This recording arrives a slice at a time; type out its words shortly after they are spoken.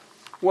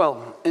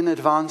Well, in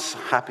advance,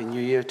 Happy New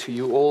Year to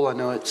you all. I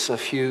know it's a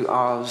few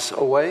hours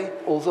away,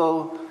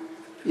 although,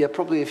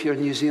 probably if you're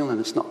in New Zealand,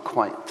 it's not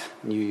quite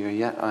New Year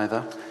yet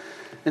either.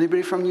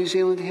 Anybody from New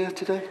Zealand here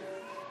today?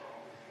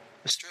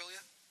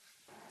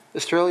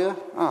 Australia?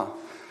 Oh,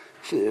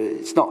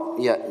 it's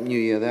not yet New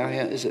Year there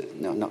yet, is it?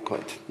 No, not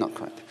quite.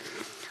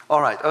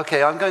 All right,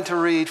 okay, I'm going to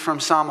read from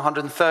Psalm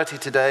 130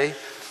 today,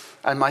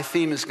 and my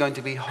theme is going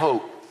to be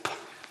hope.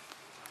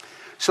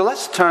 So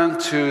let's turn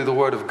to the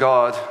Word of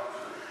God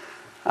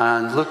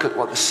and look at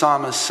what the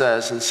psalmist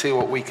says and see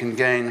what we can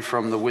gain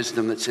from the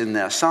wisdom that's in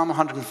there. Psalm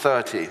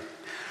 130.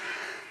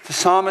 The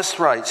psalmist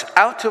writes,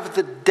 "Out of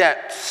the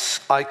depths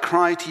I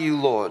cry to you,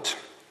 Lord.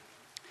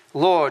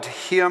 Lord,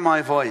 hear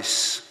my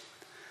voice.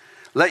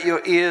 Let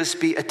your ears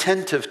be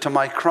attentive to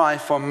my cry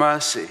for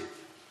mercy.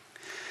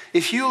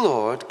 If you,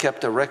 Lord,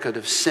 kept a record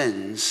of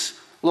sins,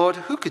 Lord,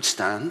 who could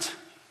stand?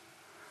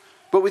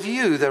 But with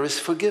you there is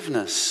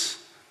forgiveness,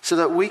 so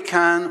that we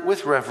can,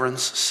 with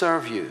reverence,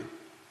 serve you.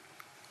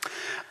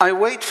 I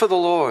wait for the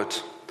Lord.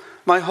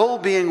 My whole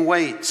being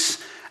waits,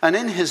 and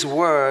in his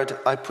word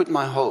I put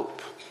my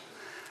hope.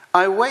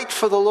 I wait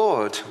for the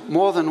Lord,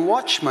 more than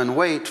watchmen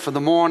wait for the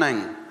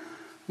morning,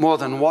 more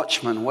than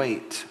watchmen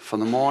wait for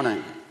the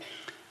morning.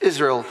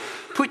 Israel,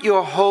 put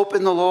your hope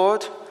in the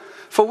Lord,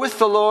 for with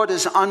the Lord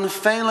is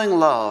unfailing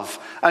love,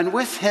 and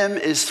with him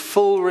is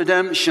full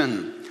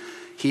redemption.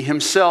 He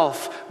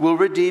himself will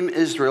redeem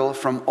Israel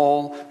from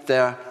all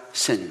their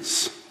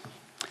sins."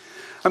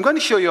 I'm going to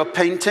show you a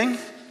painting.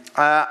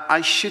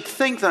 I should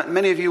think that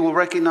many of you will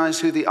recognize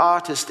who the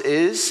artist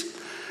is,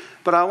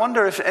 but I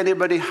wonder if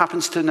anybody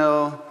happens to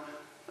know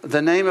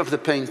the name of the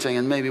painting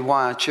and maybe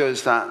why I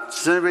chose that.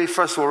 Does anybody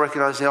first of all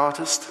recognize the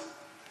artist?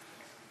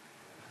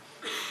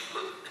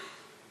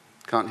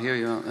 Can't hear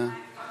you out there.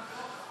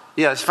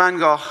 Yeah, it's Van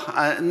Gogh.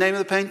 Name of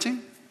the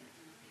painting?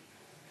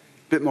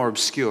 Bit more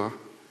obscure.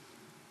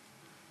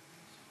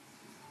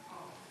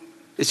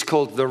 It's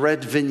called The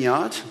Red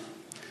Vineyard.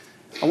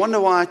 I wonder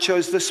why I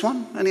chose this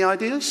one. Any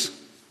ideas?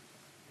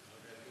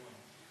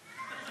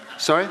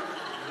 Sorry?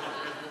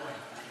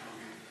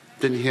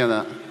 Didn't hear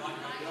that.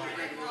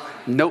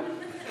 Nope.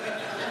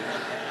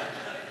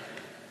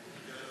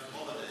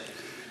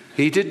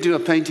 He did do a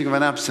painting of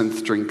an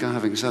absinthe drinker,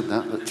 having said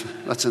that, but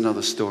that's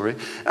another story.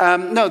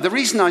 No, the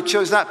reason I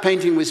chose that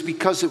painting was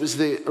because it was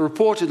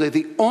reportedly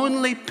the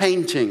only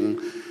painting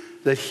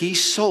that he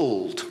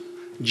sold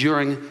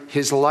during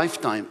his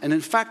lifetime. And in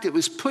fact, it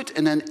was put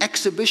in an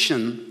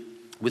exhibition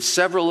with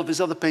several of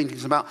his other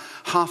paintings, about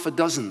half a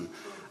dozen.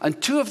 And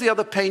two of the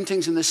other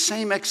paintings in the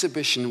same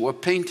exhibition were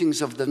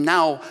paintings of the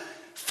now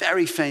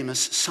very famous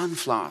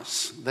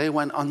sunflowers. They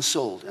went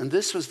unsold. And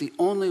this was the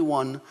only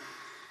one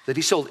that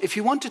he sold. If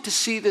you wanted to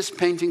see this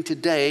painting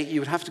today, you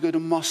would have to go to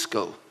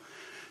Moscow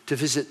to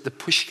visit the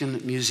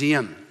Pushkin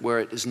Museum, where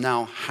it is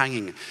now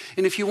hanging.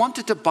 And if you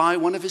wanted to buy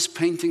one of his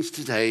paintings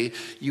today,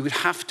 you would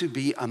have to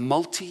be a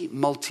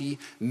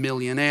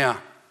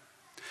multi-millionaire.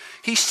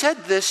 He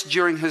said this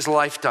during his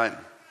lifetime: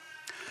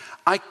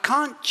 "I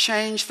can't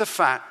change the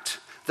fact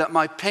that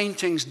my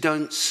paintings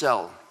don't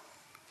sell.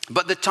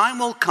 But the time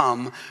will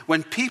come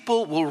when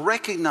people will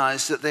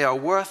recognize that they are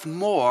worth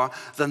more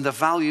than the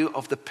value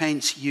of the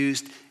paints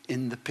used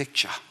in the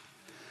picture."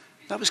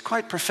 That was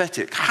quite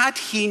prophetic. Had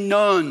he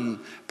known,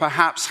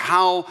 perhaps,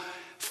 how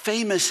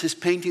famous his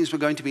paintings were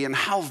going to be and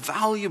how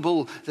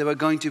valuable they were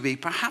going to be,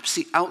 perhaps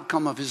the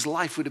outcome of his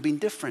life would have been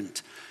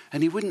different.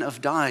 And he wouldn't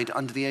have died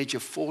under the age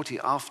of 40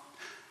 of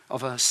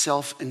a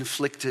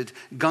self-inflicted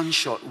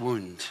gunshot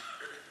wound.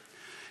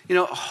 You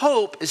know,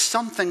 hope is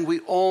something we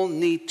all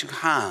need to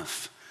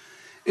have.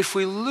 If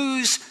we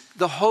lose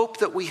the hope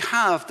that we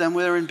have, then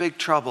we're in big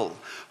trouble.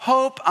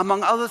 Hope,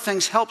 among other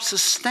things, helps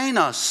sustain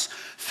us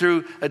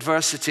through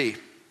adversity.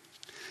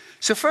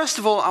 So first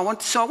of all, I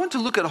want to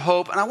look at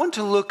hope, and I want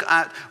to look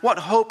at what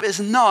hope is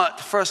not,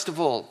 first of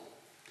all.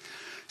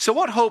 So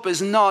what hope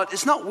is not,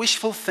 it's not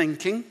wishful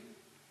thinking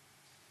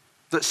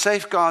that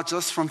safeguards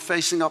us from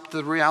facing up to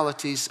the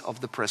realities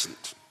of the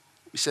present.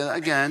 We say that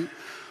again.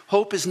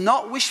 Hope is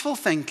not wishful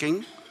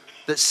thinking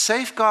that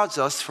safeguards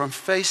us from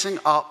facing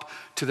up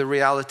to the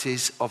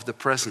realities of the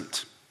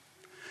present.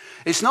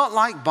 It's not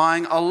like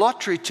buying a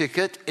lottery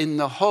ticket in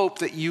the hope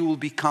that you will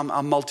become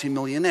a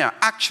multimillionaire.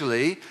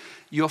 Actually,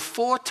 you're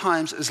 4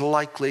 times as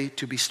likely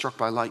to be struck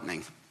by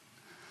lightning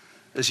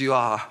as you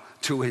are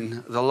to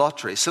win the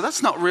lottery. So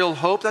that's not real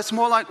hope. That's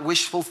more like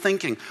wishful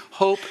thinking.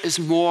 Hope is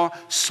more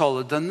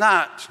solid than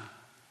that.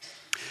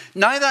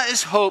 Neither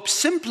is hope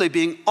simply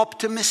being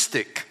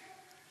optimistic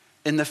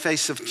in the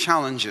face of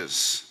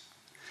challenges.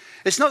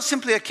 It's not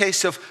simply a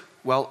case of,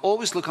 well,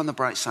 always look on the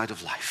bright side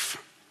of life,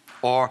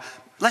 or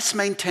let's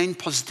maintain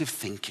positive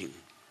thinking,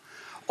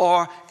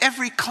 or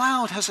every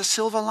cloud has a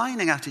silver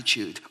lining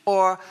attitude,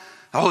 or,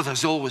 oh,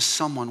 there's always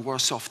someone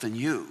worse off than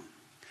you.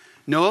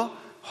 No,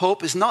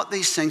 hope is not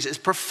these things. It's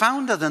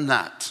profounder than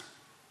that.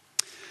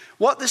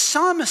 What the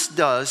psalmist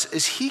does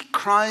is he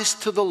cries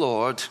to the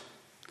Lord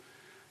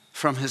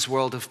from his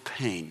world of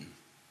pain.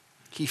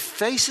 He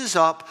faces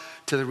up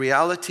to the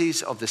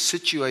realities of the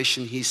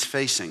situation he's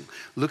facing.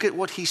 Look at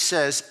what he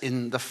says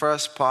in the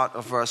first part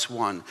of verse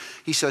 1.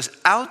 He says,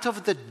 out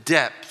of the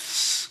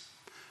depths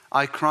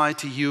I cry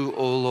to you,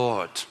 O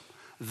Lord.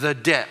 The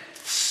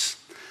depths.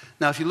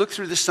 Now, if you look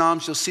through the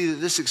Psalms, you'll see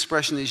that this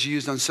expression is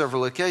used on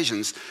several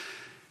occasions.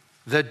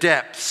 The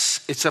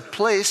depths. It's a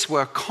place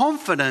where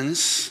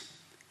confidence,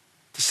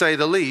 to say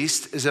the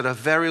least, is at a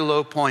very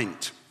low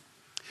point.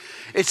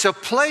 It's a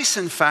place,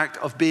 in fact,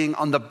 of being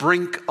on the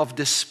brink of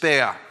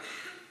despair.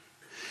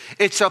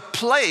 It's a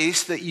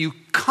place that you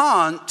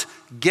can't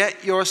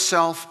get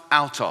yourself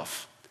out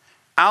of.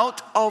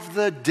 Out of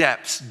the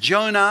depths.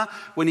 Jonah,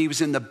 when he was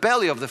in the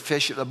belly of the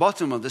fish at the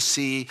bottom of the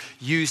sea,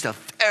 used a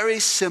very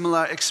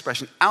similar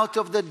expression. Out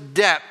of the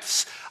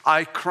depths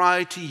I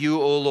cry to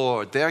you, O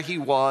Lord. There he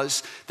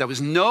was. There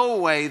was no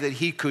way that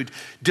he could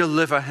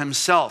deliver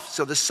himself.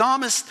 So the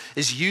psalmist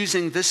is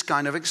using this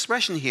kind of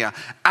expression here.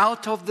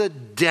 Out of the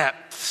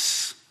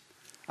depths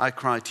I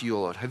cry to you,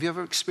 O Lord. Have you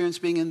ever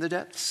experienced being in the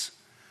depths?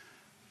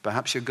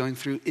 Perhaps you're going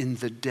through in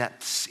the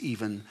depths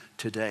even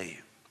today.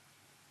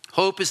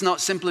 Hope is not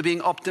simply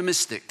being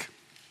optimistic.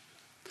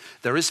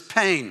 There is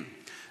pain.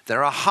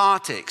 There are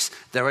heartaches.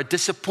 There are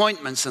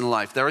disappointments in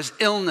life. There is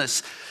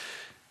illness.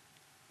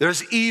 There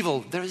is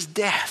evil. There is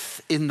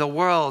death in the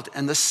world.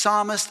 And the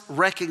psalmist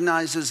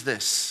recognizes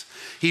this.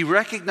 He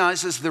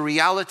recognizes the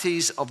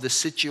realities of the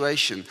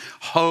situation.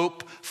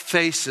 Hope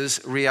faces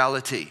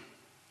reality.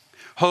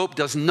 Hope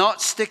does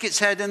not stick its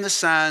head in the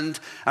sand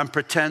and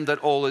pretend that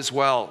all is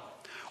well.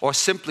 Or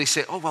simply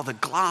say, oh, well, the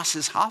glass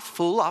is half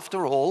full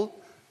after all.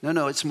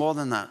 No, it's more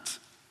than that.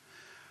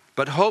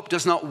 But hope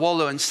does not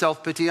wallow in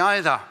self-pity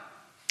either.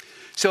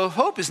 So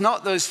hope is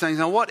not those things.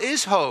 Now, what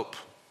is hope?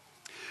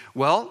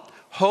 Well,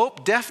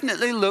 hope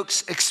definitely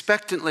looks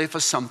expectantly for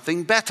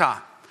something better.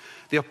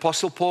 The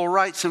Apostle Paul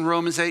writes in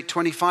Romans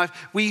 8:25,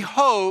 we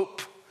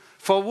hope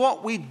for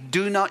what we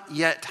do not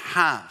yet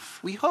have.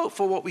 We hope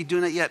for what we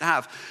do not yet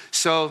have.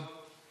 So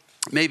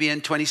maybe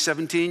in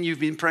 2017 you've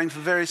been praying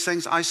for various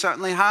things. I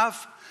certainly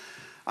have.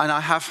 And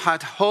I have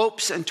had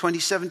hopes in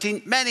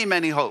 2017,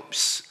 many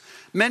hopes.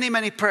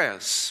 Many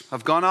prayers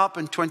have gone up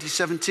in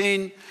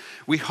 2017.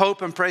 We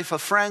hope and pray for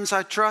friends,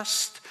 I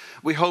trust.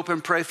 We hope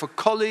and pray for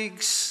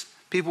colleagues,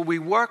 people we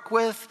work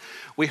with.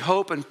 We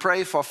hope and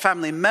pray for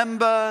family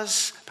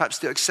members, perhaps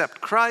to accept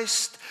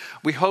Christ.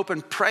 We hope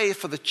and pray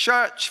for the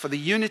church, for the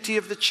unity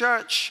of the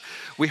church.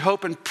 We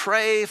hope and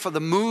pray for the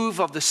move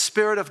of the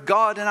Spirit of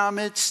God in our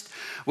midst.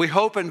 We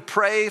hope and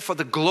pray for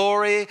the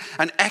glory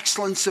and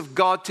excellence of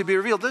God to be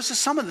revealed. Those are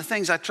some of the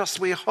things I trust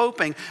we are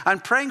hoping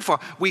and praying for.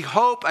 We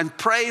hope and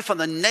pray for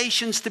the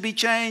nations to be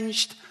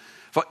changed,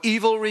 for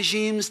evil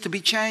regimes to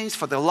be changed,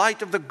 for the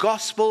light of the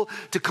gospel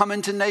to come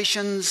into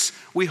nations.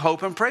 We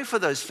hope and pray for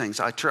those things,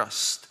 I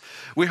trust.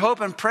 We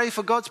hope and pray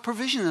for God's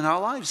provision in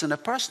our lives in a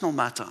personal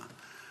matter.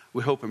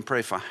 We hope and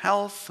pray for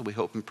health. We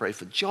hope and pray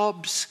for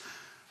jobs.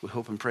 We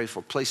hope and pray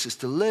for places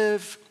to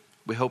live.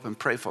 We hope and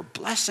pray for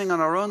blessing on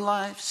our own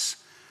lives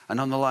and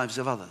on the lives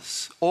of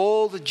others.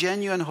 All the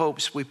genuine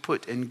hopes we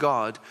put in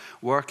God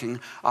working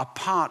are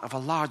part of a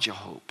larger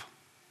hope.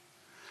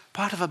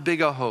 Part of a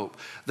bigger hope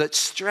that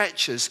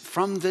stretches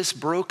from this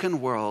broken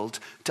world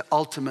to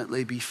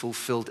ultimately be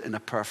fulfilled in a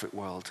perfect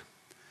world.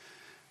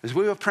 As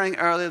we were praying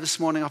earlier this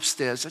morning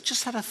upstairs, I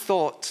just had a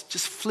thought,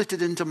 just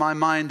flitted into my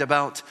mind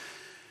about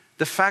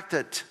the fact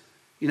that,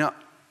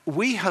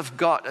 we have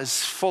got,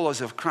 as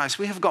followers of Christ,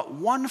 we have got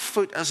one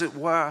foot, as it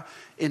were,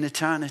 in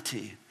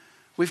eternity.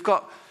 We've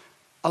got,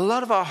 a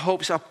lot of our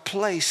hopes are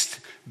placed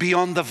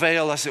beyond the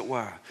veil, as it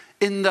were,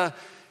 in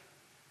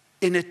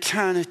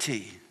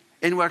eternity,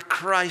 in where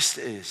Christ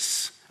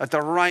is, at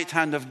the right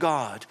hand of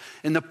God,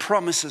 in the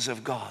promises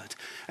of God.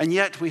 And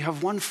yet we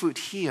have one foot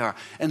here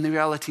in the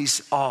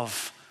realities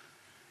of,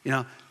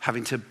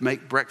 having to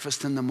make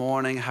breakfast in the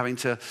morning, having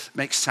to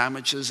make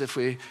sandwiches if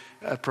we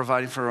are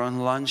providing for our own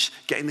lunch,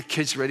 getting the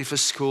kids ready for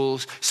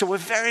schools. So we're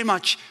very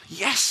much,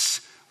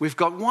 yes, we've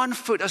got one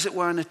foot, as it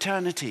were, in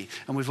eternity,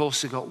 and we've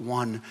also got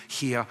one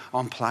here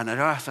on planet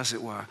Earth, as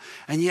it were.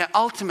 And yet,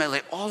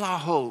 ultimately, all our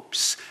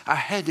hopes are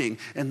heading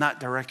in that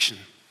direction.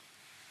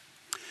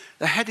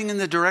 They're heading in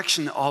the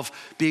direction of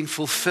being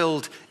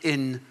fulfilled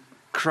in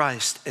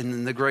Christ and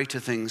in the greater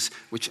things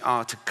which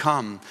are to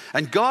come.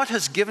 And God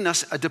has given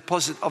us a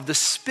deposit of the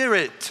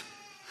Spirit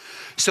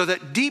so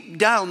that deep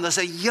down there's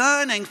a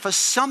yearning for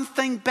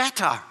something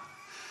better.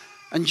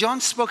 And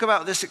John spoke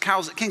about this at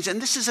Carols at King's, and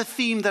this is a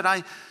theme that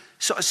I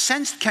sort of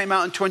sensed came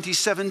out in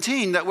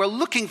 2017, that we're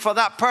looking for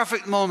that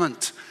perfect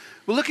moment.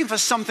 We're looking for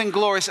something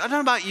glorious. I don't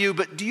know about you,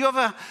 but do you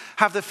ever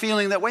have the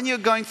feeling that when you're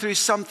going through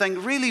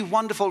something really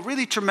wonderful,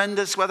 really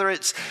tremendous, whether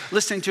it's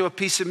listening to a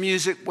piece of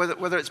music,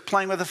 whether it's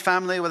playing with a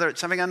family, whether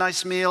it's having a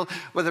nice meal,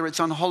 whether it's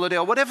on holiday,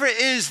 or whatever it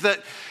is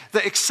that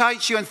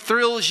excites you and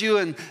thrills you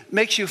and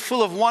makes you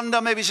full of wonder?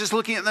 Maybe it's just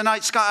looking at the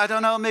night sky. I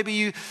don't know.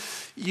 Maybe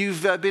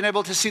you've been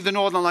able to see the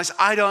northern lights.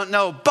 I don't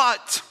know.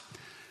 But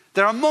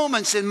there are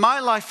moments in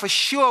my life for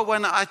sure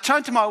when I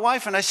turn to my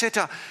wife and I say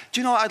to her, do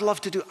you know what I'd love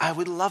to do? I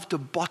would love to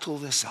bottle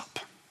this up.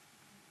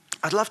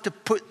 I'd love to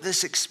put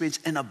this experience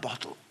in a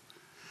bottle.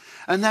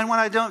 And then when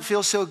I don't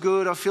feel so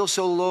good or feel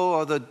so low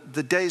or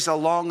the days are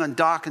long and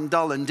dark and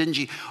dull and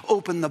dingy,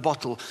 open the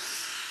bottle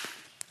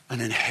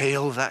and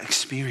inhale that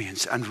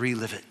experience and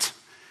relive it.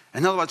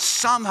 In other words,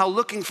 somehow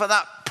looking for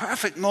that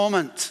perfect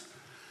moment.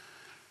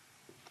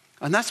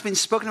 And that's been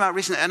spoken about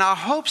recently. And our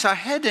hopes are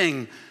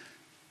heading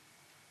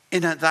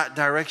in that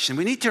direction.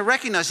 We need to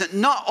recognize that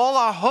not all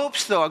our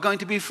hopes, though, are going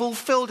to be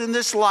fulfilled in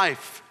this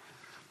life.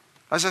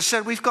 As I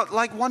said, we've got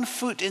like 1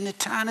 foot in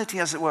eternity,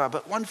 as it were,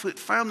 but 1 foot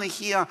firmly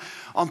here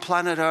on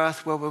planet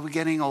Earth where we're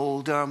getting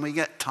older and we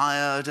get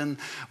tired and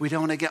we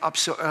don't want to get up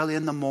so early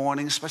in the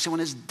morning, especially when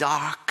it's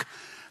dark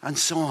and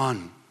so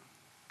on.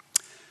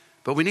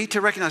 But we need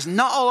to recognize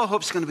not all our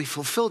hopes are going to be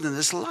fulfilled in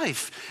this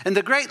life. In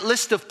the great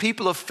list of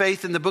people of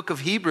faith in the book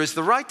of Hebrews,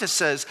 the writer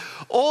says,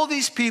 all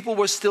these people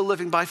were still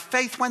living by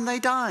faith when they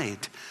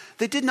died.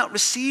 They did not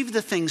receive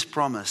the things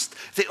promised.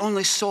 They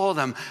only saw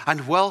them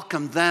and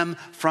welcomed them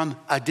from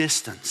a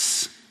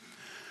distance.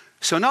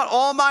 So not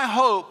all my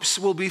hopes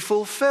will be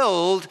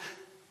fulfilled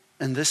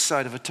in this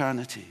side of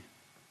eternity.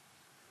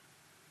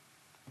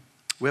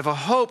 We have a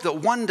hope that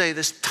one day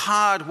this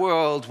tired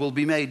world will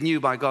be made new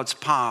by God's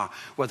power,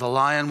 where the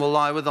lion will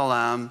lie with the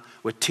lamb,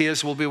 where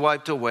tears will be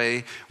wiped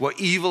away, where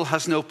evil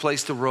has no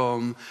place to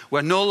roam,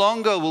 where no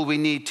longer will we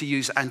need to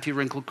use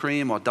anti-wrinkle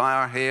cream or dye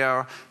our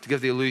hair to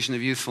give the illusion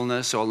of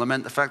youthfulness or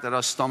lament the fact that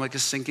our stomach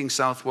is sinking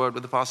southward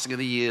with the passing of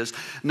the years.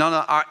 None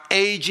of our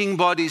aging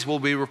bodies will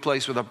be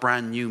replaced with a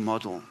brand new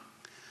model.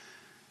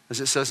 As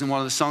it says in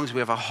one of the songs, we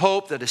have a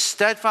hope that is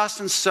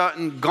steadfast and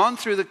certain, gone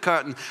through the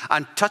curtain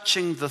and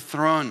touching the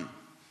throne.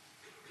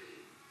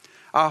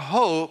 Our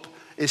hope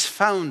is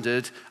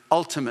founded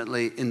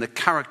ultimately in the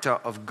character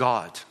of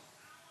God.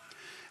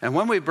 And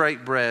when we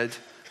break bread,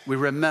 we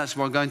remember, as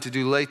we're going to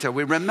do later,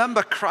 we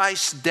remember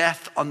Christ's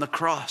death on the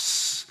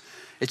cross.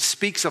 It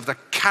speaks of the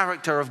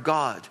character of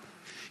God.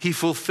 He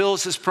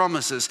fulfills his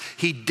promises.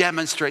 He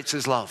demonstrates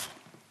his love.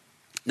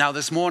 Now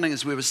this morning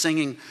as we were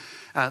singing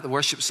the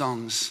worship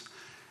songs,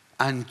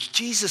 and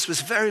Jesus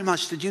was very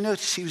much, did you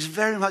notice, he was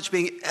very much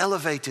being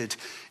elevated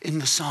in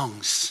the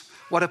songs.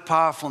 What a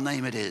powerful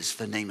name it is,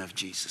 the name of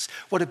Jesus.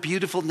 What a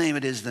beautiful name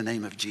it is, the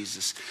name of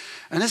Jesus.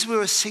 And as we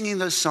were singing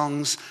those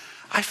songs,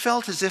 I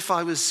felt as if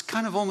I was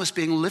kind of almost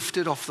being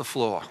lifted off the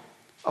floor.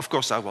 Of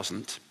course I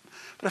wasn't,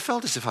 but I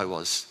felt as if I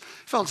was.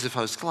 I felt as if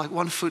I was like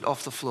 1 foot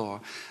off the floor.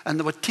 And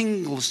there were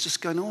tingles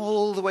just going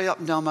all the way up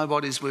and down my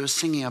body as we were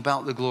singing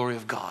about the glory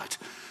of God.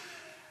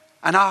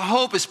 And our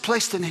hope is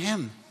placed in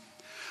him.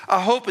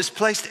 Our hope is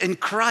placed in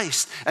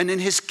Christ and in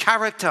his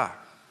character.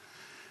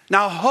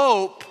 Now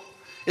hope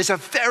is a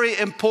very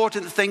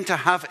important thing to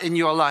have in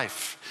your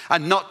life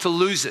and not to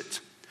lose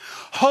it.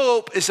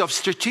 Hope is of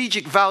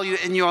strategic value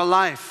in your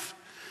life.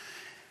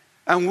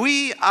 And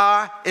we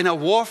are in a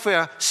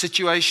warfare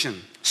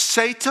situation.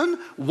 Satan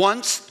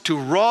wants to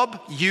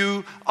rob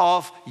you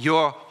of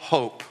your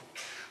hope.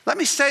 Let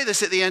me say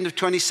this at the end of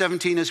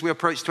 2017 as we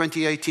approach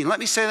 2018.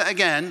 Let me say that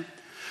again.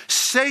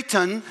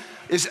 Satan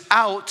is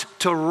out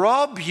to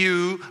rob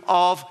you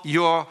of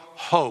your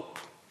hope.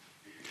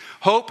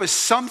 Hope is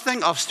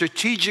something of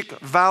strategic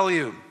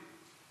value.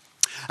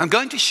 I'm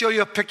going to show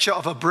you a picture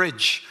of a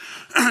bridge.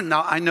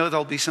 Now, I know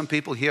there'll be some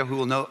people here who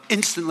will know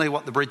instantly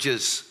what the bridge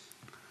is.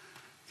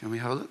 Can we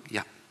have a look?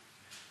 Yeah.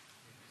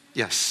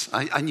 Yes,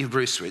 I knew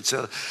Bruce would.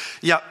 So,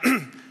 yeah.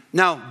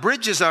 Now,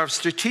 bridges are of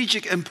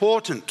strategic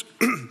importance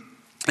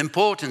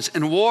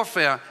in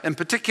warfare in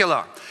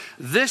particular.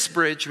 This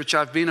bridge, which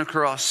I've been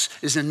across,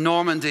 is in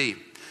Normandy.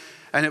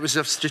 And it was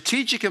of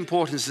strategic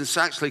importance. It's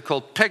actually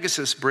called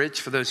Pegasus Bridge,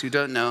 for those who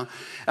don't know.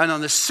 And on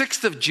the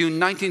 6th of June,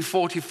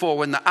 1944,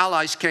 when the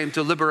Allies came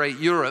to liberate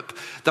Europe,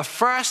 the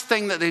first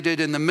thing that they did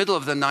in the middle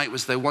of the night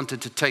was they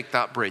wanted to take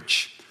that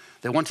bridge.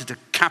 They wanted to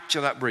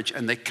capture that bridge,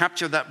 and they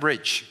captured that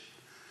bridge.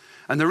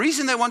 And the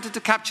reason they wanted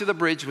to capture the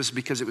bridge was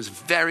because it was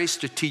very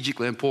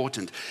strategically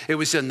important. It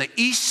was on the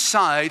east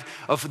side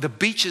of the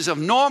beaches of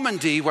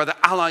Normandy where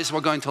the Allies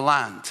were going to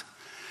land.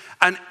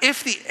 And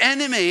if the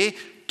enemy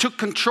took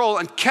control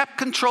and kept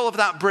control of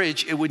that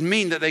bridge, it would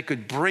mean that they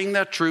could bring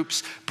their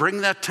troops,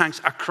 bring their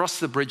tanks across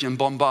the bridge and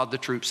bombard the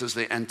troops as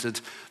they entered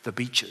the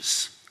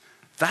beaches.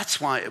 That's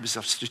why it was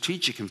of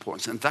strategic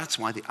importance, and that's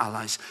why the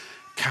Allies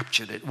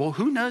captured it. Well,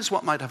 who knows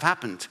what might have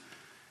happened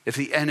if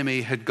the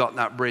enemy had got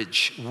that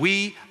bridge?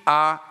 We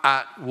are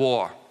at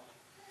war.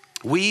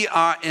 We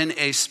are in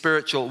a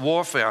spiritual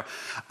warfare.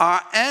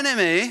 Our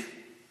enemy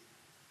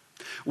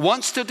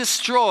wants to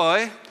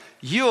destroy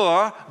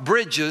your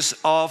bridges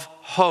of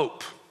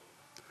hope,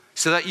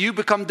 so that you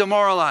become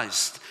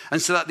demoralized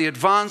and so that the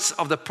advance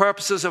of the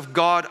purposes of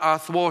God are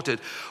thwarted.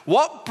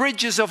 What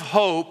bridges of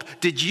hope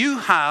did you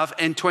have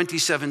in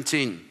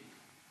 2017?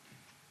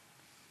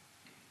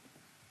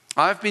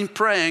 I've been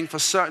praying for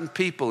certain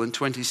people in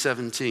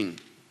 2017,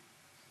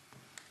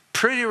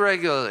 pretty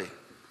regularly,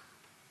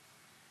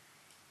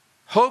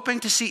 hoping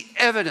to see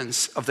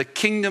evidence of the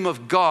kingdom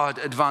of God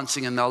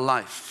advancing in their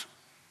life.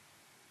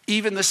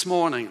 Even this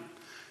morning,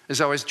 as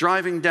I was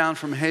driving down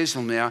from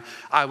Hazelmere,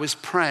 I was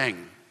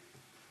praying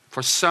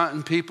for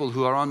certain people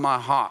who are on my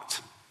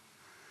heart.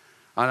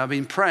 And I've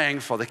been praying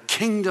for the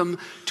kingdom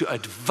to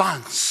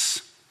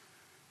advance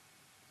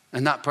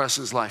in that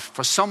person's life.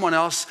 For someone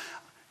else,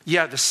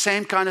 the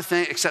same kind of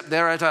thing, except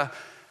they're at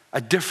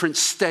a different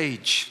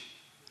stage.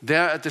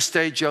 They're at the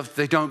stage of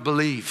they don't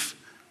believe.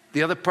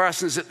 The other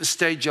person is at the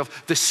stage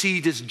of the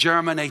seed is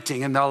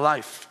germinating in their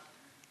life.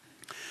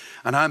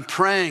 And I'm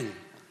praying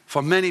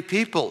for many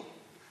people.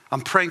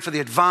 I'm praying for the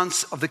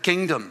advance of the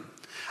kingdom.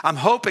 I'm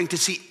hoping to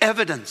see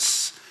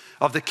evidence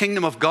of the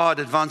kingdom of God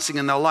advancing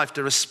in their life,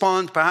 to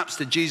respond perhaps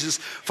to Jesus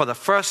for the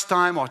first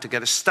time or to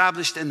get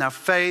established in their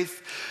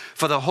faith,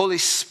 for the Holy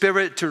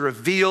Spirit to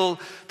reveal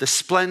the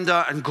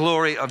splendor and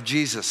glory of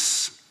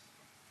Jesus.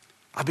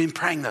 I've been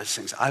praying those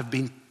things. I've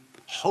been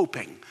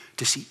hoping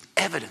to see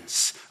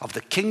evidence of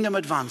the kingdom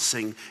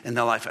advancing in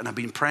their life. And I've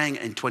been praying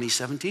in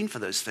 2017 for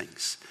those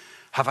things.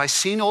 Have I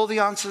seen all the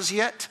answers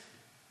yet?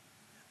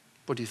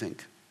 What do you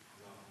think?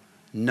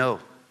 No.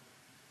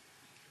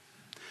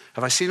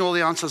 Have I seen all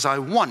the answers I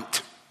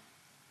want?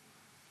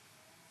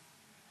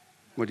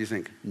 What do you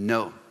think?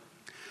 No.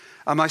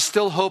 Am I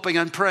still hoping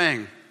and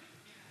praying?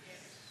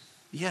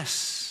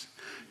 Yes.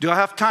 Do I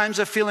have times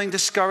of feeling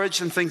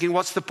discouraged and thinking,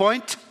 what's the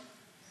point?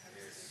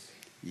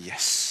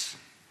 Yes.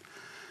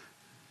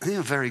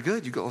 Yeah, very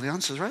good. You got all the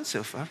answers right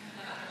so far.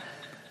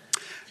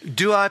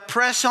 Do I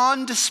press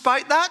on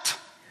despite that?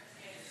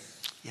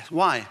 Yes.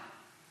 Why?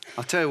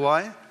 I'll tell you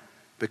why.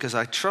 Because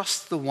I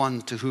trust the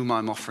one to whom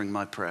I'm offering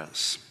my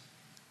prayers.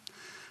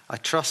 I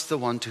trust the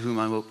one to whom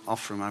I'm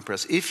offering my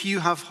prayers. If you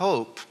have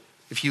hope,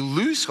 if you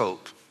lose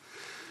hope,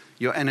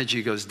 your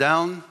energy goes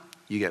down,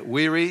 you get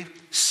weary,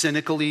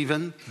 cynical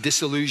even,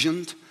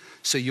 disillusioned.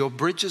 So your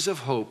bridges of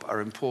hope are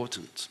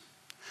important.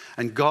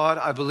 And God,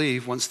 I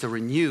believe, wants to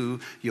renew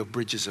your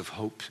bridges of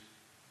hope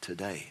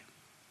today.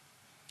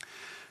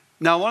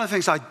 Now, one of the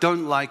things I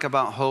don't like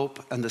about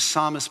hope, and the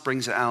psalmist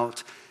brings it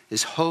out,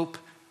 is hope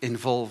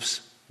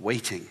involves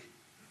waiting.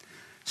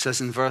 It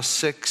says in verse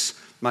 6,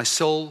 my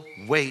soul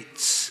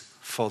waits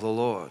for the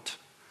Lord,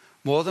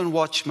 more than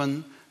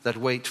watchmen that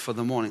wait for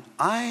the morning.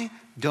 I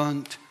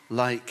don't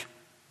like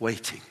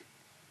waiting.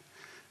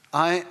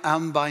 I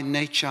am by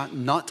nature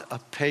not a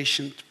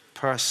patient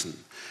person.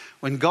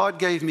 When God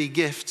gave me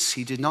gifts,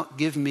 he did not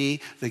give me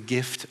the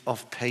gift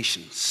of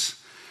patience.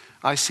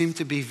 I seem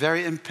to be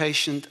very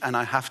impatient, and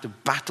I have to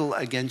battle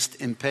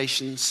against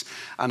impatience,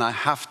 and I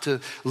have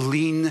to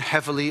lean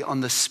heavily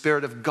on the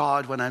Spirit of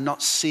God when I'm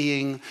not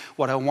seeing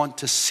what I want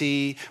to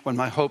see, when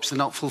my hopes are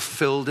not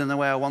fulfilled in the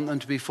way I want them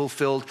to be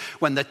fulfilled,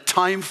 when the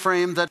time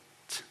frame that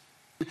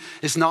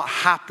is not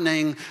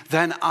happening,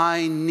 then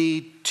I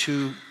need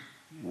to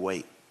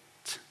wait.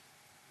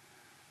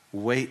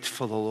 Wait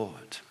for the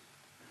Lord.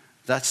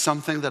 That's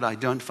something that I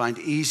don't find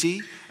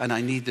easy, and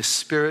I need the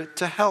Spirit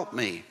to help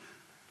me.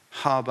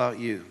 How about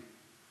you?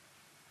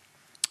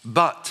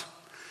 But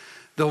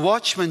the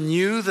watchman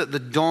knew that the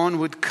dawn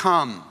would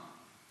come.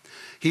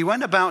 He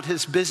went about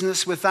his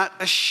business with that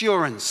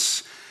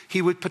assurance. He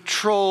would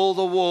patrol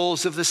the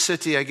walls of the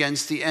city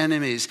against the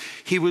enemies.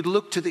 He would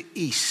look to the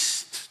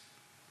east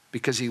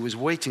because he was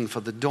waiting for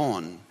the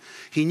dawn.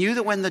 He knew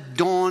that when the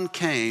dawn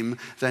came,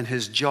 then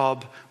his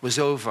job was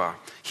over.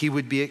 He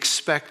would be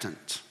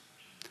expectant.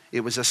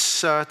 It was a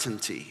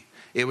certainty.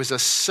 It was a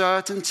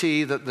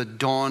certainty that the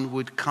dawn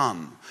would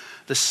come.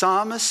 The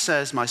psalmist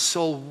says, my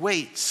soul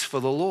waits for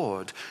the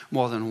Lord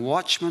more than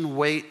watchmen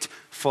wait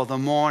for the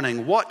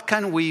morning. What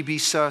can we be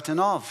certain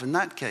of in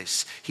that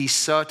case? He's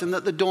certain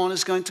that the dawn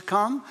is going to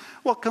come.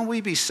 What can we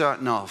be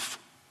certain of?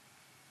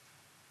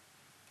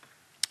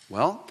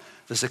 Well,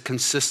 there's a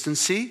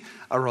consistency,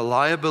 a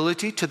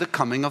reliability to the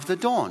coming of the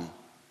dawn.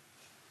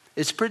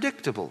 It's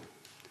predictable.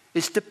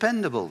 It's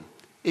dependable.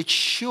 It's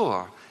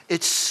sure.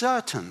 It's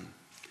certain.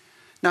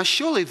 Now,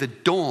 surely the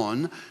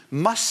dawn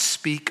must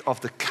speak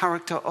of the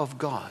character of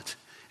God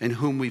in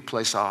whom we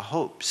place our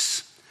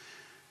hopes.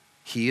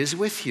 He is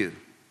with you.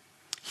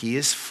 He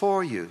is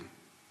for you.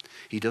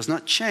 He does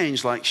not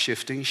change like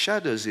shifting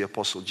shadows, the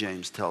Apostle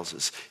James tells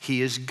us.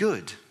 He is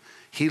good.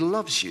 He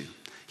loves you.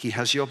 He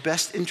has your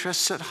best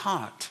interests at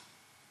heart.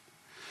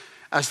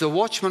 As the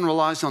watchman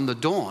relies on the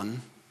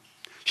dawn,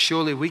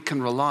 surely we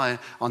can rely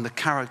on the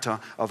character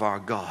of our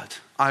God.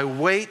 I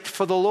wait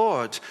for the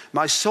Lord.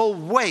 My soul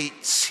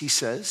waits, he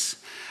says,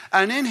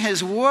 and in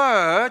his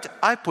word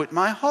I put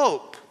my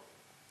hope.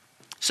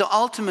 So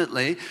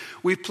ultimately,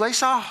 we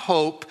place our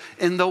hope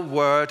in the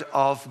word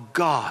of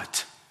God.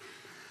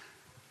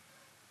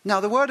 Now,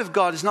 the word of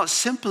God is not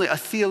simply a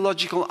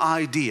theological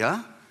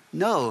idea.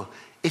 No,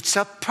 it's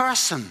a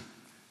person.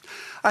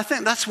 I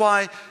think that's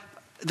why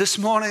this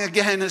morning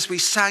again, as we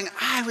sang,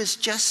 I was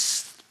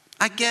just,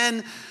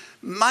 again,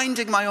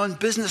 minding my own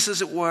business,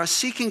 as it were,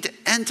 seeking to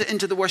enter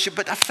into the worship.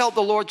 But I felt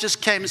the Lord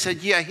just came and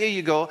said, yeah, here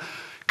you go.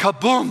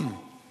 Kaboom.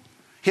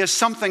 Here's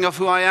something of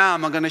who I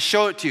am. I'm going to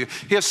show it to you.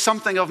 Here's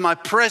something of my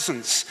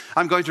presence.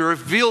 I'm going to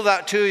reveal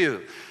that to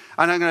you.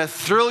 And I'm going to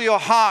thrill your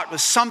heart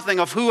with something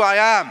of who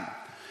I am.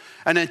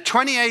 And in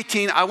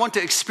 2018, I want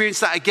to experience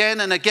that again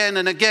and again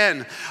and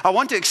again. I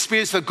want to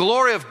experience the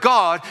glory of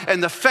God in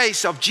the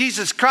face of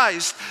Jesus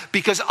Christ,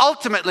 because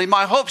ultimately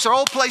my hopes are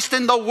all placed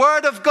in the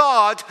Word of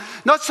God,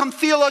 not some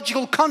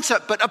theological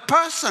concept, but a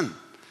person.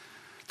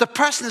 The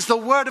person is the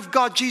Word of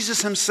God,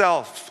 Jesus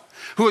himself,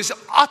 who is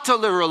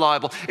utterly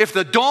reliable. If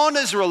the dawn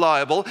is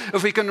reliable,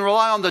 if we can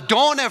rely on the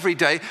dawn every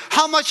day,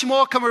 how much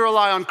more can we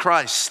rely on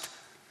Christ?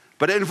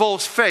 But it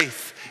involves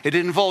faith. It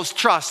involves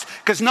trust,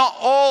 because not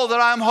all that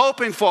I'm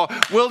hoping for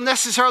will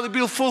necessarily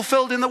be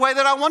fulfilled in the way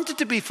that I want it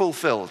to be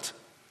fulfilled.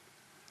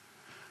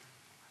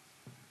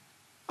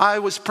 I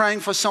was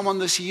praying for someone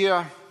this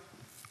year.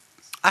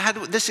 I had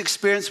this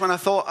experience when I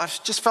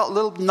just felt a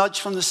little nudge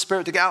from the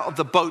Spirit to get out of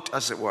the boat,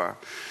 as it were.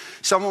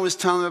 Someone was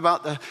telling me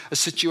about a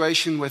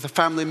situation with a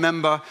family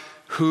member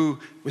who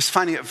was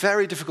finding it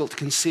very difficult to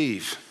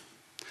conceive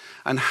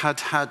and had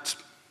had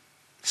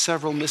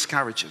several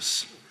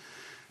miscarriages.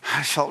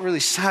 I felt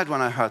really sad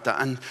when I heard that,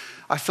 and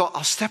I thought,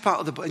 I'll step out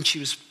of the boat.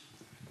 And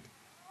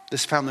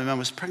this family member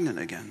was pregnant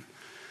again.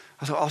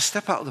 I thought, I'll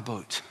step out of the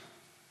boat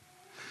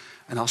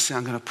and I'll say,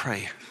 I'm going to pray.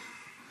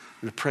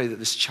 I'm going to pray that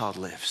this child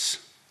lives.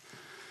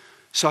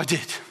 So I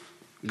did.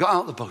 Got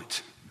out of the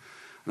boat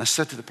and I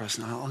said to the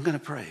person, I'm going to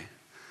pray.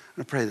 I'm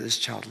going to pray that this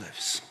child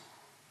lives.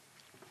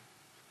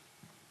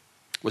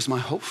 Was my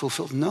hope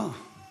fulfilled? No.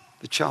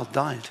 The child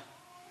died.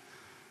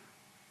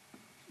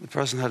 The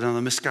person had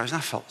another miscarriage, and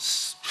I felt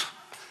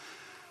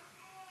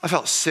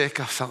sick.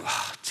 I felt,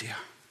 oh dear,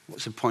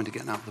 what's the point of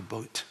getting out of the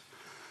boat?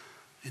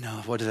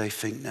 What do they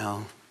think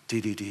now?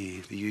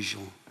 DDD, the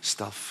usual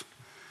stuff.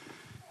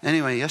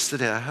 Anyway,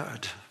 yesterday I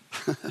heard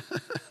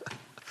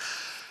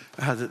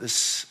that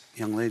this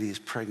young lady is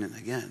pregnant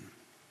again.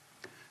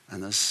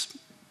 And there's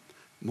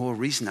more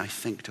reason, I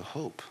think, to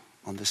hope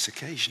on this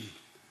occasion.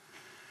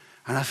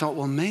 And I thought,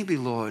 well, maybe,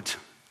 Lord,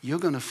 you're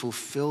going to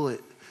fulfill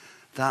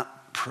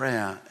that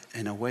prayer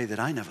in a way that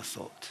I never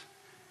thought,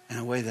 in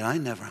a way that I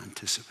never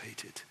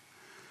anticipated.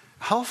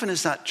 How often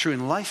is that true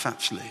in life,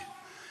 actually?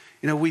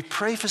 We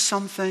pray for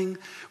something,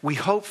 we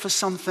hope for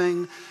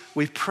something,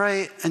 we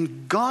pray,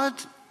 and God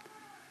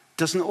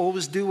doesn't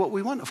always do what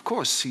we want. Of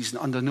course, he's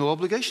under no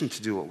obligation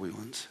to do what we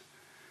want.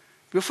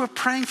 But if we're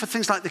praying for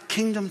things like the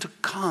kingdom to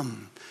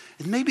come,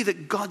 it may be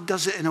that God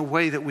does it in a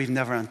way that we've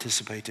never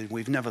anticipated,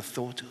 we've never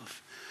thought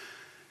of.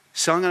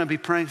 So I'm going to be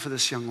praying for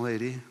this young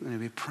lady. I'm going to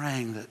be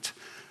praying that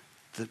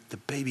the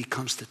baby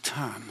comes to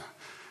term,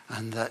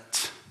 and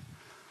that,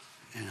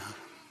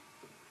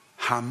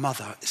 her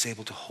mother is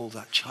able to hold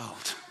that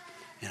child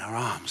in her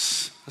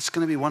arms. That's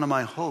going to be one of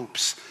my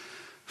hopes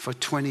for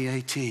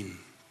 2018.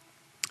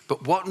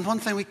 But one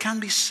thing we can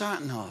be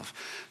certain of,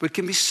 we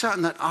can be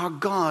certain that our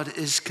God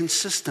is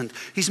consistent.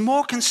 He's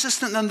more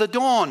consistent than the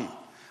dawn.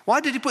 Why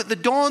did he put the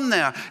dawn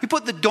there? He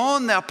put the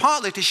dawn there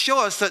partly to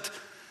show us that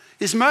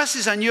his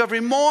mercies are new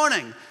every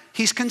morning.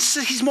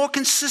 He's more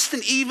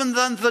consistent even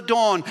than the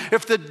dawn.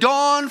 If the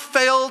dawn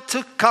failed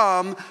to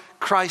come,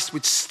 Christ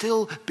would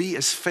still be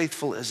as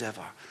faithful as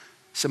ever.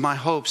 So my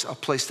hopes are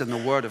placed in the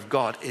Word of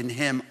God, in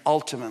him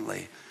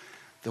ultimately,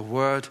 the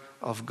Word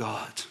of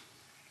God.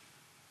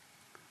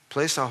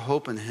 Place our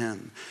hope in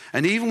him.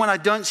 And even when I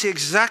don't see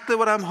exactly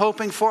what I'm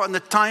hoping for in the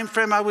time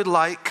frame I would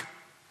like,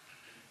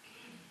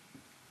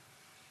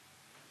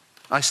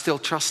 I still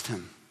trust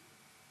him.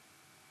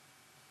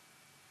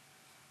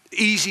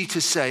 Easy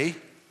to say,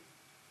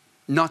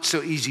 not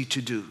so easy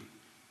to do.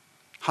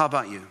 How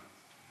about you?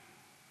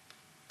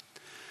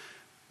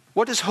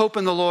 What does hope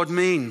in the Lord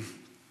mean?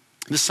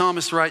 The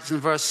psalmist writes in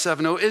verse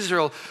 7, O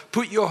Israel,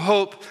 put your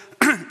hope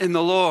in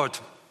the Lord.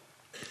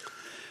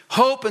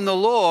 Hope in the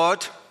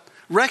Lord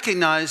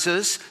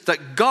recognizes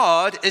that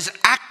God is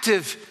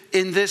active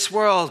in this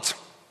world.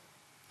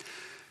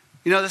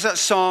 There's that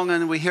song,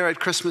 and we hear it at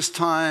Christmas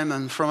time,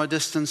 and from a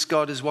distance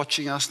God is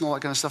watching us and all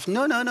that kind of stuff.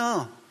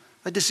 No.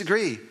 I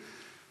disagree.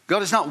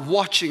 God is not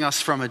watching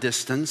us from a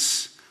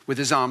distance with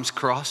his arms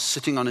crossed,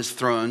 sitting on his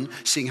throne,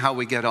 seeing how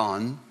we get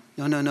on.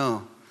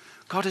 No.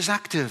 God is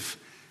active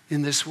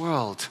in this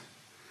world.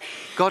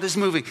 God is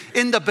moving.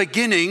 In the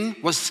beginning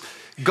was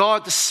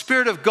God, the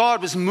Spirit of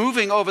God was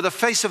moving over the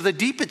face of the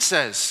deep, it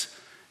says.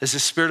 Is the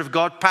Spirit of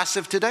God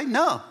passive today?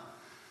 No.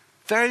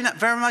 Very,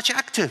 very much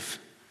active.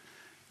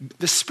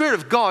 The Spirit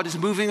of God is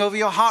moving over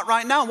your heart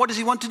right now. What does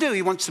he want to do?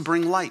 He wants to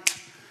bring light.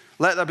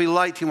 Let there be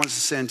light, he wants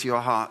to say into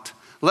your heart.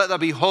 Let there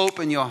be hope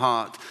in your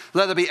heart.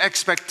 Let there be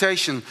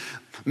expectation.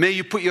 May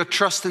you put your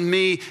trust in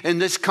me in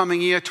this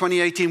coming year,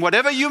 2018.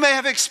 Whatever you may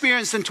have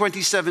experienced in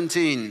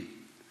 2017,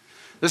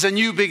 there's a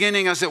new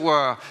beginning, as it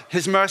were.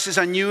 His mercies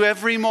are new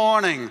every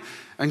morning.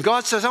 And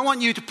God says, I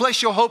want you to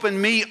place your hope in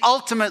me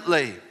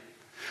ultimately.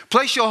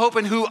 Place your hope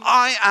in who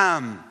I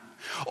am.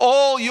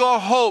 All your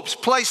hopes,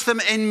 place them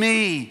in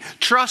me.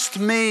 Trust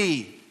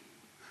me.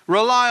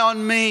 Rely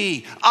on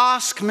me.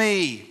 Ask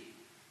me.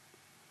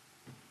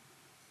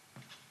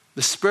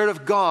 The Spirit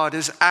of God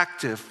is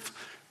active.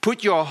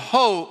 Put your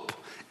hope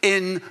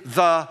in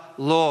the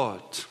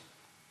Lord.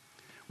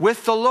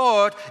 With the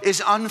Lord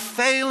is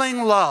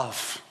unfailing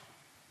love.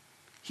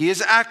 He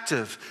is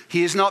active.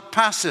 He is not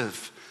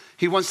passive.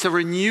 He wants to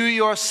renew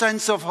your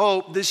sense of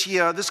hope this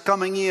year, this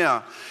coming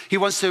year. He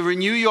wants to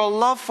renew your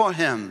love for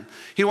him.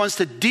 He wants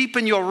to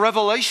deepen your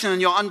revelation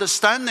and your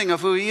understanding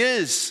of who he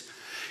is.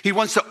 He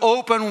wants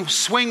to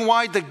swing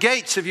wide the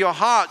gates of your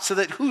heart so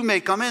that who may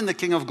come in? The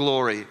King of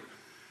Glory.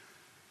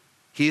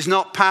 He is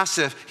not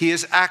passive, he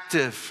is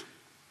active.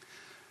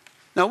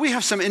 Now, we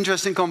have some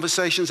interesting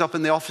conversations up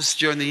in the office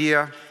during the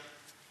year.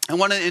 And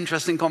one of the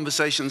interesting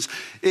conversations,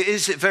 it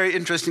is very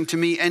interesting to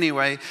me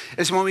anyway,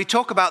 is when we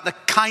talk about the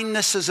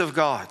kindnesses of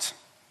God.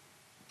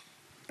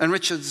 And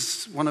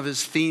Richard's, one of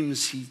his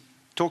themes, he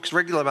talks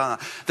regularly about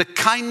that. The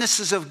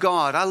kindnesses of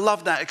God. I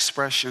love that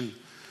expression.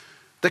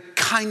 The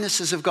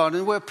kindnesses of God.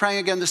 And we're praying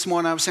again this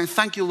morning. I was saying,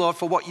 thank you, Lord,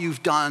 for what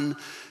you've done.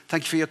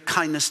 Thank you for your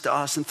kindness to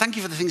us. And thank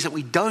you for the things that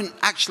we don't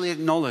actually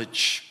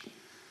acknowledge.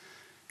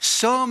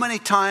 So many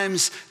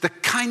times, the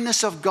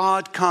kindness of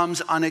God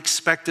comes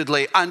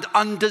unexpectedly and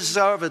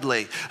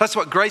undeservedly. That's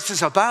what grace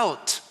is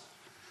about.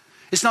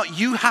 It's not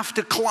you have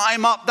to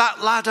climb up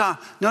that ladder.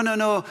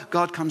 No.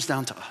 God comes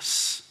down to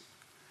us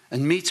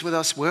and meets with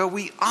us where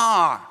we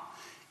are,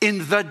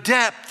 in the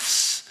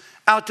depths,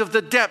 out of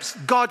the depths.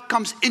 God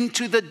comes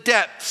into the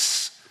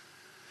depths.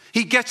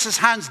 He gets his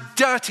hands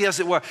dirty, as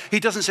it were. He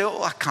doesn't say,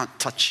 oh, I can't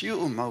touch you.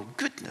 Oh, my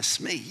goodness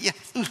me. Yeah.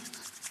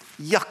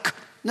 Yuck.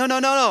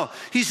 No.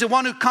 He's the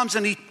one who comes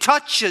and he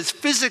touches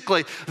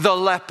physically the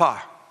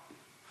leper.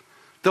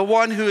 The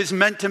one who is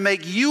meant to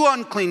make you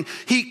unclean.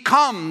 He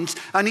comes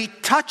and he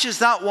touches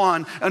that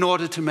one in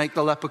order to make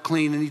the leper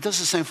clean. And he does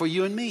the same for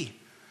you and me.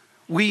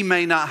 We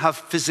may not have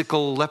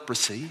physical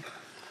leprosy,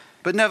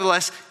 but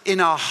nevertheless, in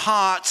our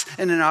hearts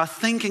and in our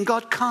thinking,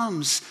 God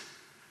comes.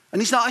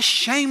 And he's not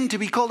ashamed to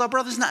be called our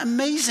brother. Isn't that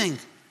amazing?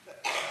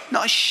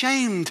 Not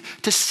ashamed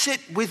to sit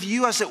with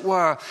you, as it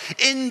were,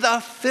 in the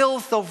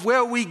filth of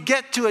where we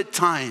get to at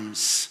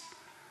times.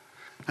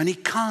 And he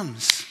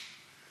comes.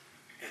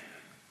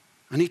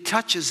 And he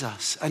touches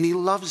us. And he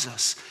loves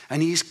us.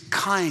 And he's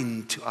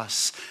kind to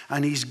us.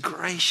 And he's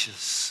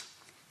gracious.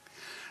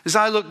 As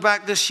I look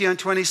back this year in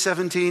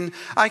 2017,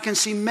 I can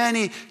see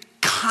many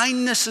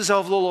kindnesses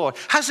of the Lord.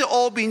 Has it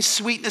all been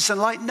sweetness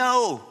and light?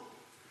 No.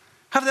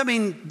 Have there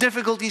been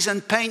difficulties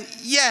and pain?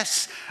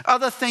 Yes.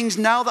 Other things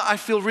now that I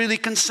feel really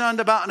concerned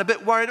about and a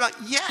bit worried about?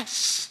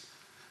 Yes,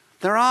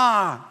 there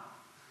are.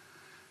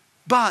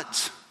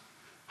 But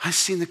I've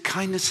seen the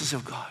kindnesses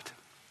of God.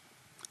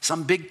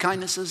 Some big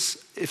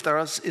kindnesses, if there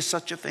is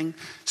such a thing,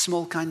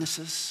 small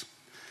kindnesses.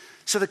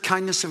 So the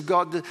kindness of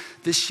God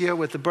this year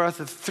with the birth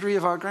of 3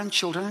 of our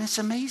grandchildren, it's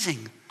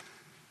amazing.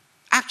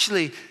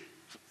 Actually,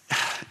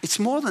 it's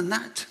more than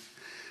that.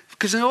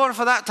 Because in order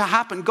for that to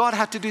happen, God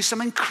had to do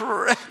some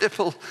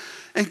incredible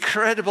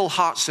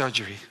heart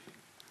surgery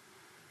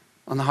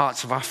on the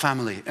hearts of our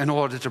family in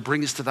order to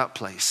bring us to that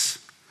place.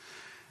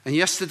 And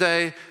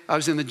yesterday, I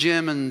was in the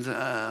gym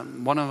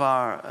and one of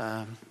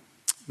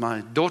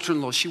my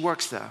daughter-in-law, she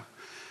works there.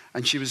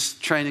 And she was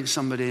training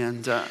somebody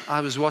and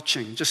I was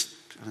watching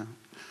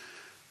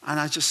and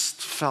I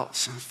just felt,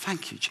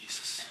 thank you,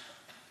 Jesus.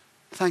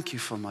 Thank you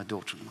for my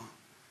daughter-in-law.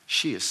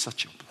 She is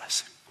such a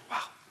blessing.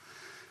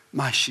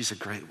 She's a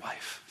great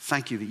wife.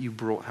 Thank you that you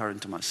brought her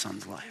into my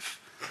son's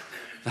life.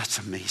 That's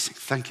amazing.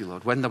 Thank you,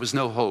 Lord. When there was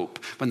no hope,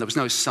 when there was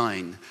no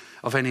sign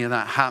of any of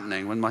that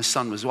happening, when my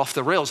son was off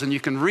the rails, and you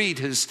can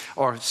read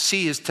or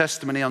see his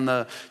testimony on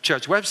the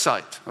church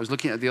website. I was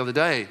looking at it the other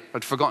day.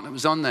 I'd forgotten it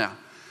was on there.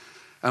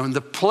 And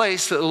the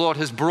place that the Lord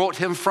has brought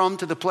him from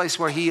to the place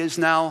where he is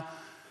now,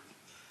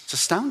 it's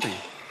astounding.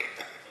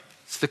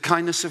 It's the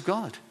kindness of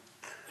God.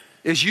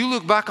 As you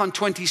look back on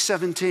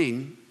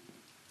 2017,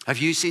 have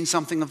you seen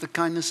something of the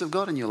kindness of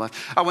God in your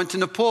life? I went to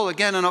Nepal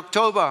again in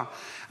October,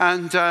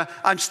 and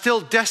I'm still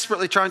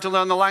desperately trying to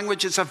learn the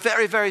language. It's a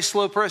very, very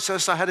slow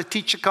process. I had a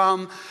teacher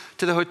come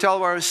to the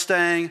hotel where I was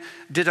staying,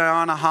 did an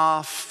hour and a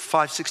half,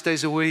 5-6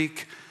 days a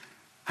week,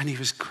 and he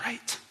was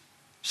great.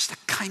 Just the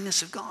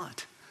kindness of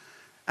God.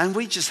 And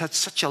we just had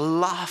such a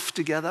laugh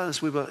together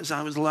as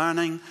I was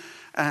learning,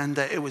 and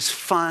it was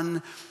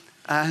fun,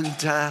 and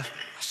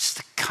just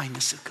the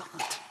kindness of God.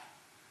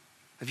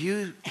 Have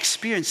you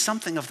experienced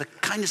something of the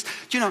kindness?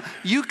 Do you know,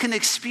 you can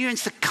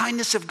experience the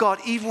kindness of God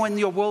even when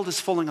your world is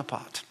falling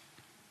apart.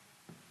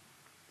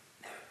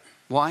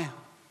 Why?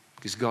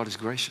 Because God is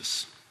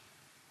gracious.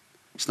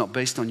 It's not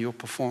based on your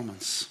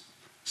performance.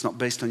 It's not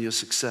based on your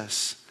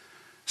success.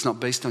 It's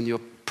not based on your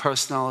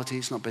personality.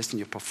 It's not based on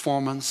your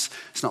performance.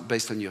 It's not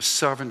based on your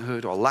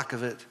servanthood or lack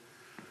of it.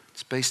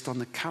 It's based on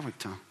the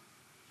character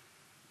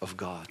of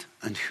God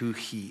and who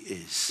he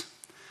is.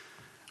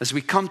 As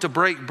we come to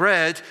break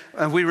bread,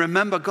 we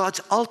remember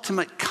God's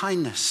ultimate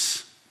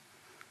kindness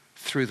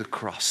through the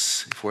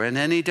cross. If we're in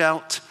any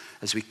doubt,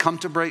 as we come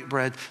to break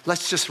bread,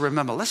 let's just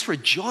remember, let's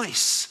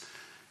rejoice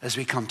as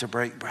we come to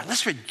break bread.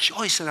 Let's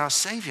rejoice in our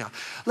Savior.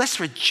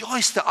 Let's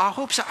rejoice that our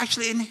hopes are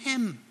actually in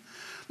him.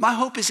 My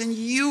hope is in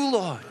you,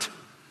 Lord.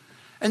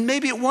 And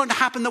maybe it won't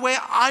happen the way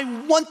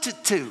I want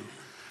it to,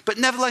 But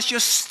nevertheless, you're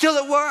still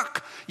at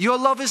work. Your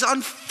love is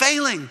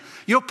unfailing.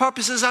 Your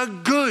purposes are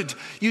good.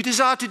 You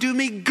desire to do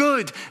me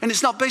good. And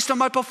it's not based on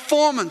my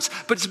performance,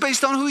 but it's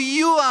based on who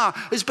you are.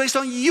 It's based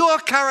on your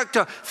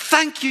character.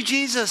 Thank you,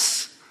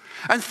 Jesus.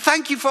 And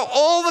thank you for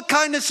all the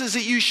kindnesses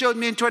that you showed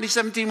me in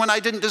 2017 when I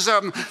didn't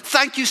deserve them.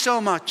 Thank you so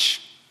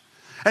much.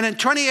 And in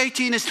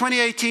 2018, as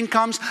 2018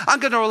 comes, I'm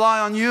going to rely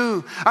on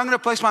you. I'm going to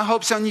place my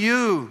hopes on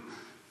you.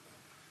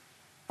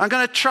 I'm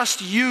going to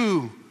trust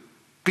you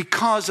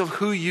because of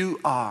who you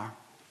are.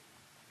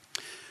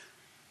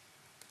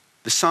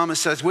 The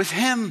psalmist says, with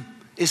him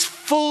is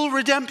full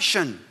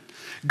redemption.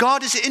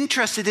 God is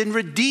interested in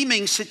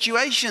redeeming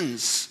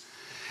situations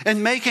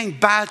and making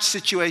bad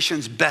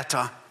situations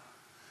better.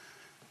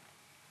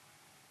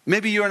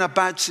 Maybe you're in a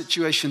bad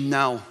situation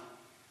now.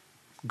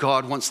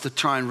 God wants to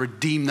try and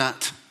redeem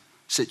that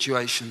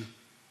situation.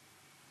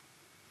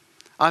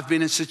 I've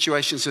been in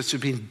situations that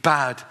have been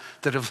bad,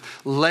 that have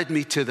led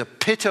me to the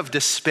pit of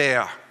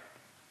despair.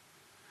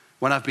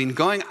 When I've been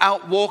going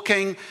out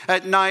walking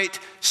at night,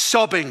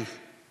 sobbing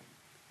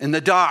in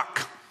the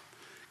dark,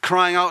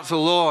 crying out to the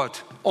Lord,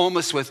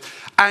 almost with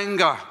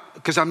anger,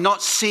 because I'm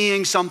not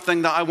seeing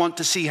something that I want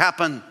to see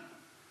happen.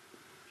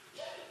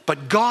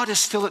 But God is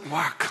still at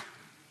work.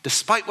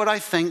 Despite what I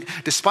think,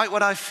 despite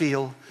what I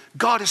feel,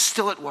 God is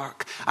still at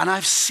work. And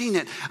I've seen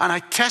it. And I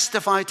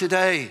testify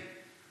today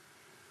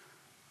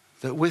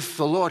that with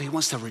the Lord, he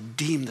wants to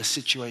redeem the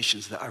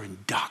situations that are in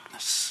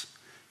darkness.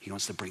 He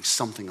wants to bring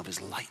something of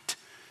his light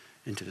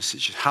into the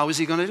situation. How is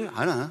he going to do it?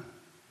 I don't know.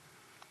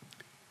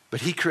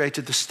 But he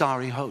created the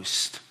starry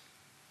host.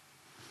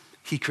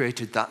 He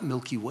created that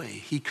Milky Way.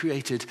 He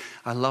created,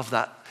 I love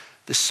that,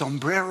 the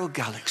Sombrero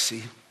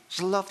Galaxy.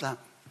 Just love that.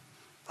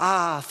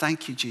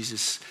 Thank you,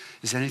 Jesus.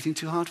 Is there anything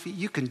too hard for you?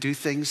 You can do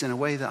things in a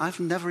way that I've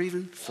never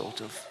even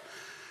thought of.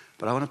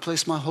 But I want to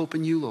place my hope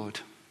in you, Lord.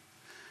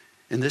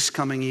 In this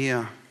coming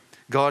year,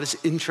 God is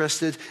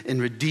interested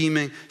in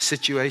redeeming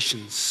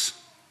situations.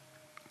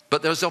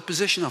 But there's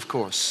opposition, of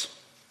course.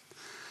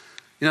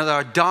 You know, there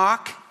are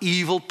dark,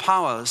 evil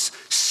powers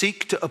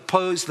seek to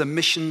oppose the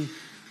mission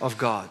of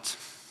God.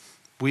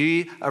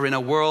 We are in a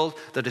world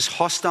that is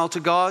hostile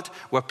to God,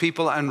 where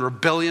people are in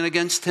rebellion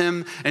against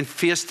him and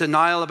fierce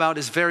denial about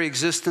his very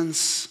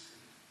existence.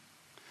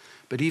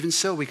 But even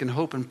so, we can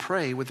hope and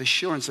pray with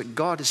assurance that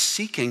God is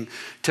seeking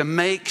to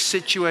make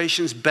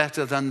situations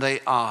better than they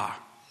are.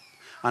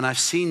 And I've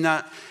seen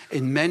that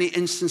in many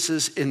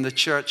instances in the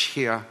church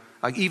here.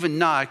 Like even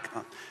now,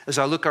 as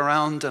I look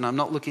around, and I'm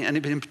not looking at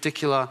anybody in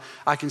particular,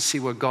 I can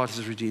see where God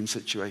has redeemed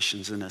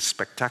situations in a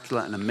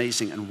spectacular and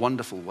amazing and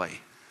wonderful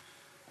way.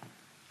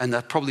 And there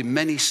are probably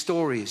many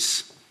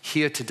stories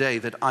here today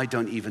that I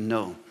don't even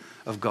know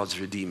of God's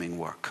redeeming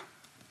work.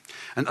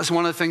 And that's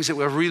one of the things that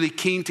we're really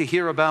keen to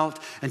hear about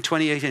in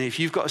 2018. If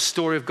you've got a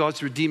story of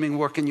God's redeeming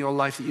work in your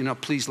life that you know,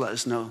 please let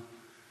us know.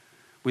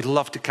 We'd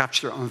love to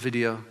capture it on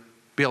video,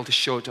 be able to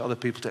show it to other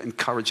people, to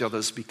encourage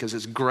others, because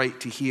it's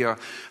great to hear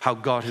how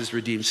God has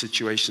redeemed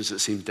situations that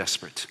seem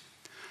desperate.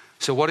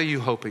 So what are you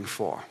hoping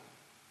for?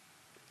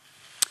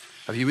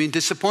 Have you been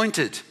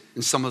disappointed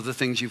in some of the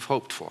things you've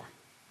hoped for?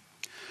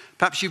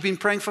 Perhaps you've been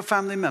praying for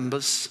family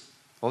members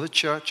or the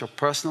church or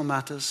personal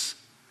matters.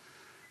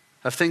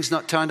 Have things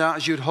not turned out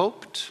as you'd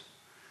hoped?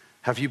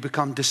 Have you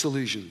become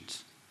disillusioned?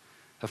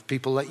 Have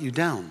people let you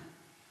down?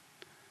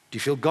 Do you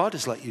feel God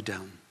has let you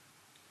down?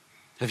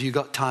 Have you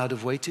got tired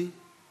of waiting?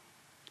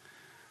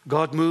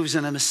 God moves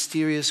in a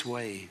mysterious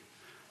way,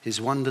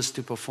 his wonders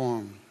to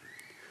perform.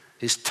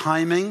 His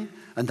timing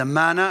and the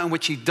manner in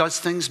which he does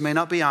things may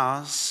not be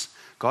ours.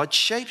 God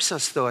shapes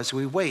us, though, as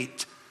we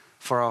wait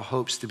for our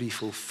hopes to be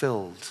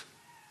fulfilled.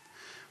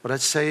 What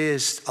I'd say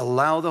is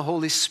allow the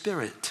Holy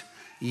Spirit,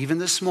 even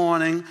this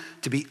morning,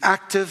 to be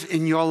active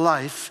in your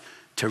life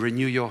to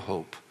renew your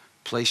hope.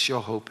 Place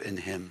your hope in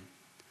him.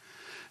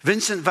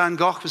 Vincent van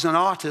Gogh was an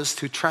artist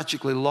who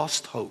tragically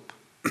lost hope.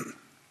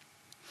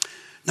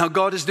 Now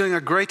God is doing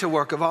a greater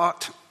work of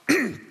art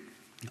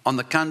on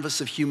the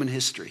canvas of human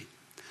history.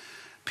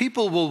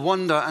 People will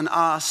wonder and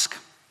ask,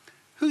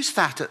 who's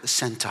that at the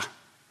center?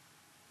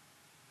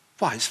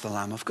 Why, it's the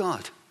Lamb of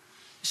God.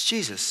 It's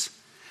Jesus.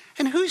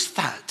 And who's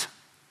that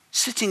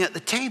sitting at the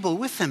table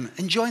with him,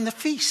 enjoying the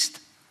feast?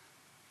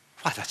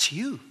 Why, that's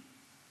you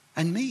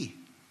and me.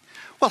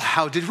 Well,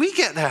 how did we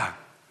get there?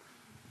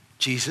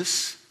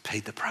 Jesus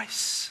paid the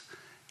price.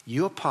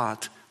 You're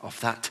part of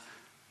that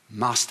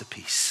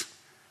masterpiece,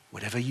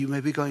 whatever you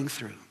may be going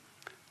through.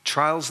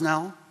 Trials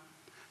now,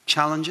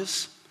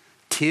 challenges,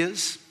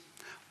 tears,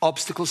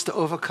 obstacles to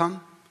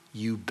overcome,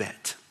 you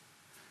bet.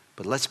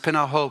 But let's pin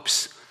our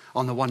hopes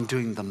on the one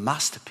doing the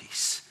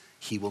masterpiece.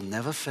 He will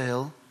never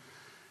fail.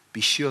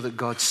 Be sure that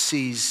God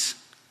sees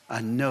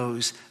and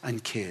knows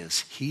and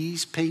cares.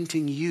 He's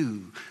painting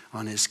you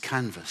on his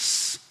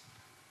canvas.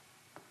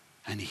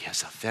 And he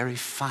has a very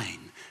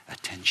fine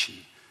attention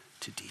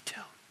to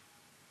detail.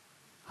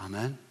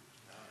 Amen.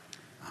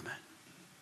 Amen.